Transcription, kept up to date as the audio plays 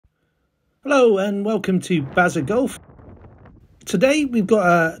Hello and welcome to Bazza Golf. Today we've got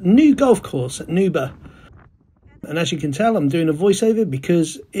a new golf course at Newburgh, and as you can tell I'm doing a voiceover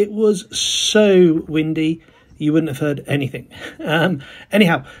because it was so windy you wouldn't have heard anything.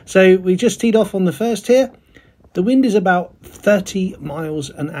 Anyhow, so we just teed off on the first here. The wind is about 30 miles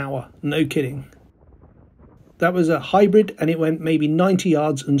an hour, no kidding. That was a hybrid and it went maybe 90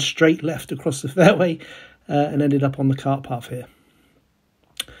 yards and straight left across the fairway and ended up on the cart path here.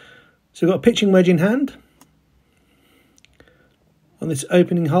 So we've got a pitching wedge in hand on this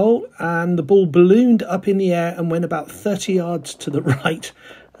opening hole, and the ball ballooned up in the air and went about 30 yards to the right.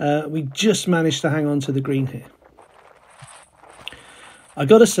 We just managed to hang on to the green here. I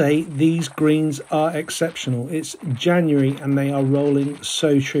got to say, these greens are exceptional. It's January and they are rolling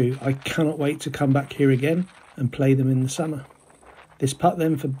so true. I cannot wait to come back here again and play them in the summer. This putt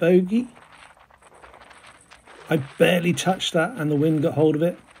then for bogey. I barely touched that and the wind got hold of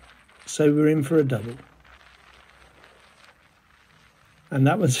it. So we're in for a double. And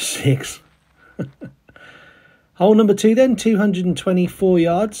that was a 6. Hole number 2 then, 224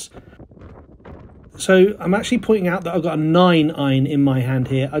 yards. So I'm actually pointing out that I've got a 9 iron in my hand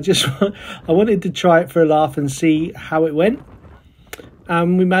here. I wanted to try it for a laugh and see how it went.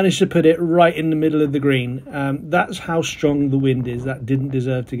 We managed to put it right in the middle of the green. That's how strong the wind is. That didn't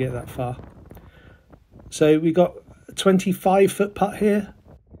deserve to get that far. So we got a 25-foot putt here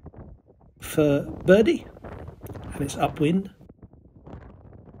for birdie, and it's upwind.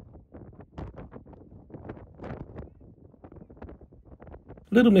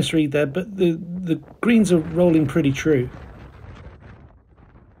 Little misread there, but the greens are rolling pretty true.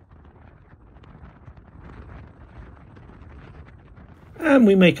 And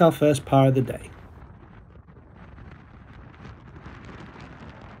we make our first par of the day.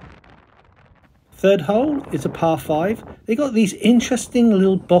 Third hole is a par 5. They got these interesting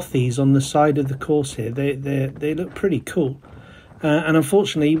little bothies on the side of the course here. They look pretty cool. And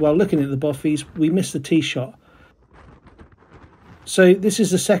unfortunately, while looking at the bothies, we missed the tee shot. So this is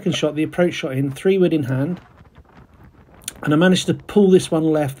the second shot, the approach shot in, 3-wood in hand. And I managed to pull this one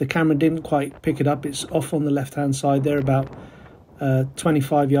left. The camera didn't quite pick it up. It's off on the left-hand side. They're about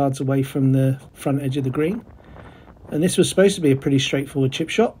 25 yards away from the front edge of the green. And this was supposed to be a pretty straightforward chip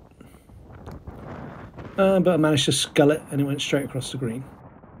shot. But I managed to scull it and it went straight across the green.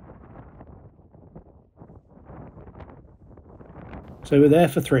 So we're there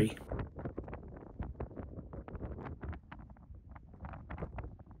for 3.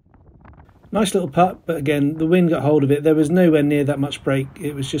 Nice little putt, but again, the wind got hold of it. There was nowhere near that much break.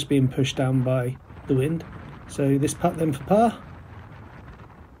 It was just being pushed down by the wind. So this putt then for par.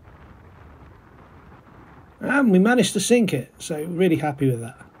 And we managed to sink it. So really happy with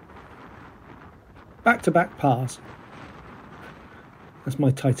that. Back-to-back pars. That's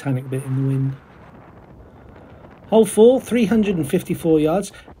my Titanic bit in the wind. Hole 4, 354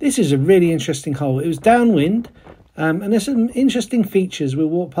 yards. This is a really interesting hole. It was downwind, and there's some interesting features we'll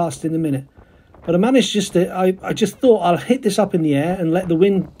walk past in a minute. But I managed just to, I just thought I'll hit this up in the air and let the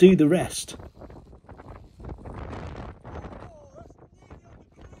wind do the rest.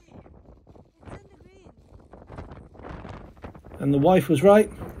 And the wife was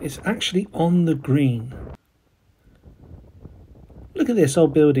right, it's actually on the green. Look at this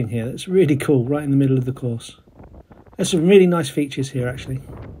old building here, that's really cool, right in the middle of the course. There's some really nice features here actually.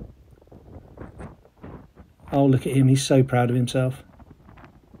 Oh, look at him, he's so proud of himself.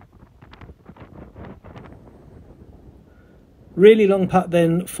 Really long putt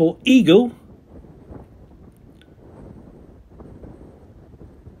then for eagle.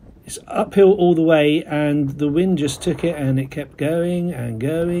 It's uphill all the way and the wind just took it and it kept going and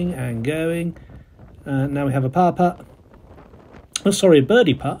going and going. Now we have a par putt. Oh, sorry, a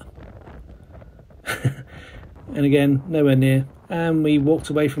birdie putt. And again, nowhere near. And we walked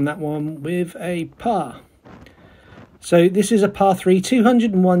away from that one with a par. So this is a par 3,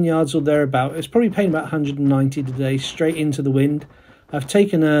 201 yards or thereabout. It's probably paying about 190 today, straight into the wind. I've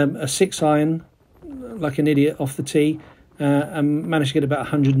taken a 6 iron, like an idiot, off the tee. And managed to get about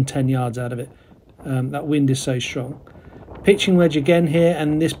 110 yards out of it. That wind is so strong. Pitching wedge again here,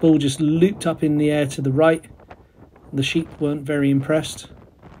 and this ball just looped up in the air to the right. The sheep weren't very impressed.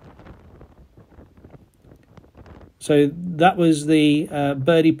 So that was the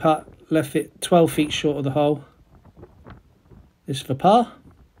birdie putt, left it 12 feet short of the hole. This for par.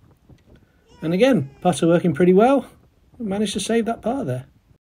 And again, putter working pretty well. Managed to save that par there.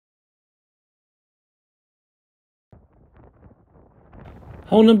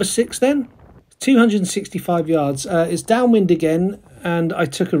 Hole number 6 then, 265 yards. It's downwind again, and I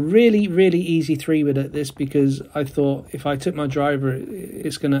took a really, really easy 3-wood at this because I thought if I took my driver,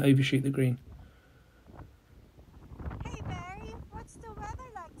 it's going to overshoot the green. Hey Barry, what's the weather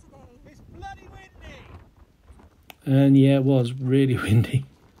like today? It's bloody windy! And yeah, it was really windy.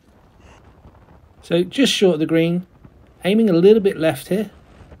 So just short of the green, aiming a little bit left here.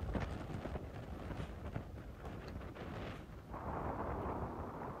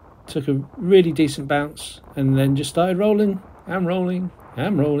 Took a really decent bounce and then just started rolling and rolling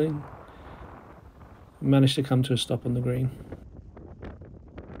and rolling. Managed to come to a stop on the green.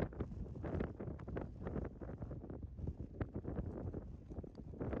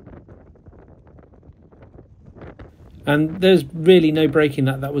 And there's really no breaking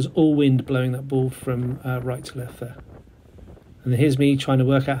that. That was all wind blowing that ball from right to left there. And here's me trying to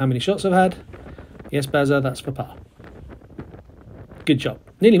work out how many shots I've had. Yes, Bazza, that's for par. Good job.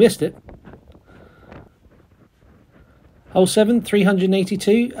 Nearly missed it. Hole 7,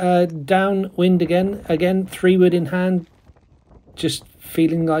 382. Downwind again. Again, 3-wood in hand. Just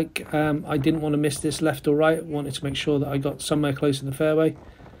feeling like I didn't want to miss this left or right. Wanted to make sure that I got somewhere close to the fairway.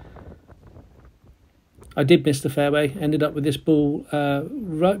 I did miss the fairway. Ended up with this ball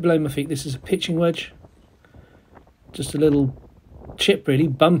right below my feet. This is a pitching wedge. Just a little chip really,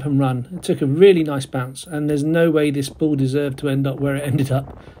 bump and run. It took a really nice bounce, and there's no way this ball deserved to end up where it ended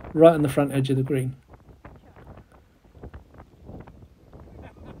up, right on the front edge of the green.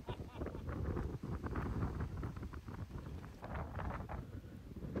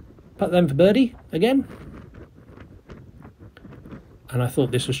 Putt then for birdie again, and I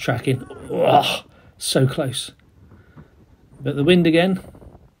thought this was tracking. Oh, so close, but the wind again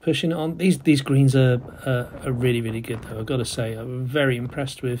pushing it on. These greens are really, really good though, I've got to say. I'm very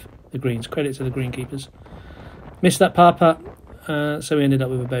impressed with the greens. Credit to the greenkeepers. Missed that par putt, so we ended up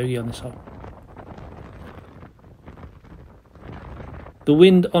with a bogey on this hole. The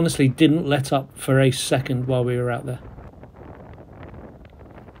wind honestly didn't let up for a second while we were out there.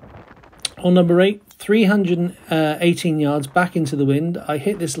 Hole number 8, 318 yards back into the wind. I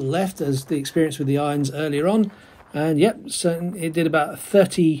hit this left as the experience with the irons earlier on. And yep, so it did about a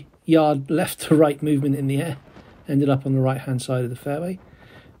 30-yard left to right movement in the air. Ended up on the right-hand side of the fairway.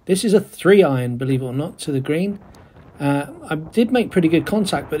 This is a 3-iron, believe it or not, to the green. I did make pretty good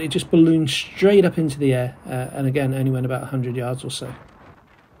contact, but it just ballooned straight up into the air. And again, only went about 100 yards or so.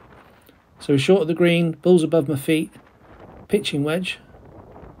 So short of the green, balls above my feet, pitching wedge.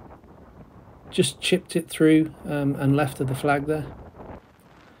 Just chipped it through and left of the flag there.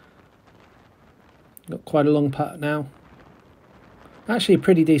 Got quite a long putt now. Actually a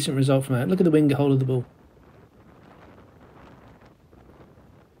pretty decent result from that. Look at the winger hole of the ball.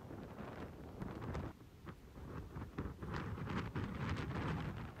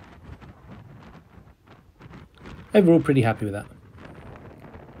 Overall pretty happy with that.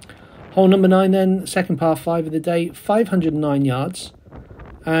 Hole number 9 then, second par 5 of the day, 509 yards.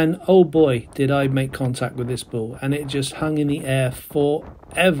 And oh boy, did I make contact with this ball. And it just hung in the air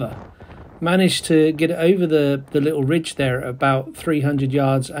forever. Managed to get it over the little ridge there at about 300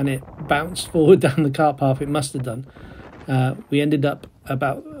 yards, and it bounced forward down the cart path. It must have done. We ended up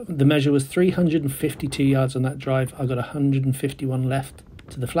about, the measure was 352 yards on that drive. I got 151 left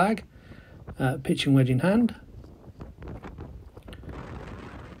to the flag. Pitching wedge in hand.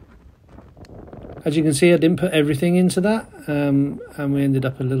 As you can see, I didn't put everything into that, and we ended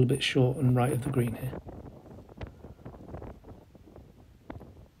up a little bit short and right of the green here.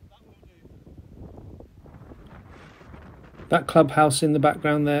 That clubhouse in the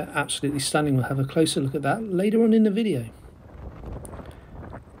background there, absolutely stunning. We'll have a closer look at that later on in the video.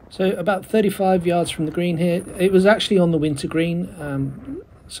 So about 35 yards from the green here. It was actually on the winter green,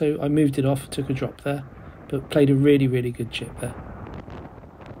 so I moved it off, took a drop there, but played a really, really good chip there.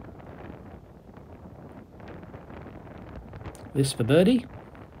 This for birdie.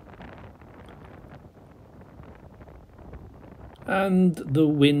 And the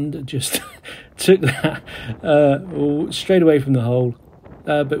wind just took that straight away from the hole,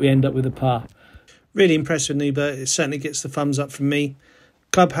 but we end up with a par. Really impressed with Newburgh. It certainly gets the thumbs up from me.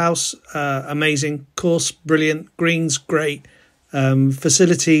 Clubhouse, amazing. Course, brilliant. Greens, great.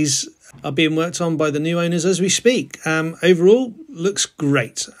 Facilities are being worked on by the new owners as we speak. Overall, looks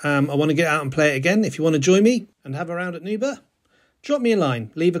great. I want to get out and play it again. If you want to join me and have a round at Newburgh, drop me a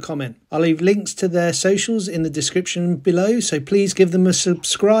line, leave a comment. I'll leave links to their socials in the description below, so please give them a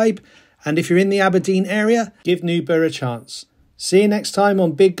subscribe. And if you're in the Aberdeen area, give Newburgh a chance. See you next time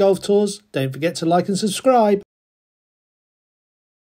on Big Golf Tours. Don't forget to like and subscribe.